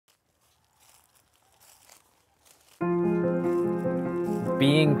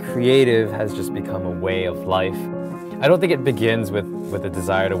being creative has just become a way of life. I don't think it begins with a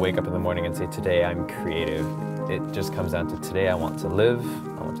desire to wake up in the morning and say, today I'm creative. It just comes down to today I want to live,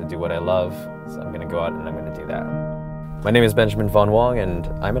 I want to do what I love, so I'm going to go out and I'm going to do that. My name is Benjamin von Wong and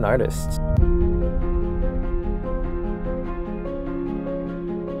I'm an artist.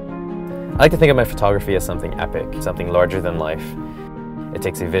 I like to think of my photography as something epic, something larger than life. It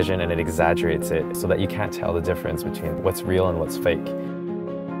takes a vision and it exaggerates it so that you can't tell the difference between what's real and what's fake.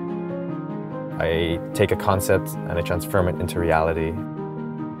 I take a concept and I transform it into reality.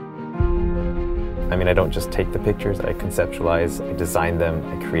 I mean, I don't just take the pictures, I conceptualize, I design them,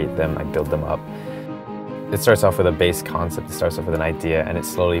 I create them, I build them up. It starts off with a base concept, it starts off with an idea, and it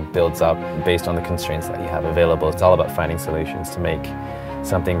slowly builds up based on the constraints that you have available. It's all about finding solutions to make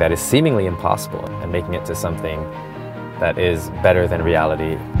something that is seemingly impossible and making it to something that is better than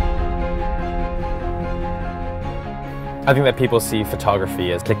reality. I think that people see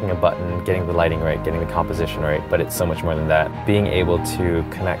photography as clicking a button, getting the lighting right, getting the composition right, but it's so much more than that. Being able to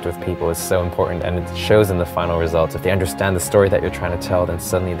connect with people is so important, and it shows in the final results. If they understand the story that you're trying to tell, then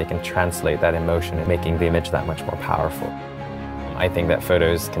suddenly they can translate that emotion, making the image that much more powerful. I think that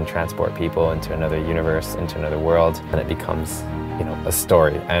photos can transport people into another universe, into another world, and it becomes, a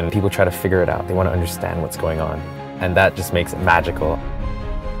story. And people try to figure it out. They want to understand what's going on. And that just makes it magical.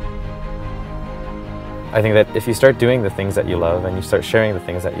 I think that if you start doing the things that you love and you start sharing the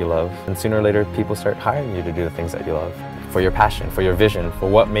things that you love, then sooner or later people start hiring you to do the things that you love. For your passion, for your vision, for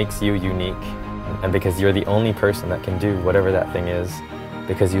what makes you unique. And because you're the only person that can do whatever that thing is,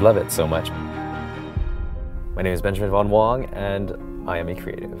 because you love it so much. My name is Benjamin von Wong and I am a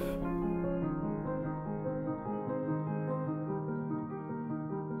creative.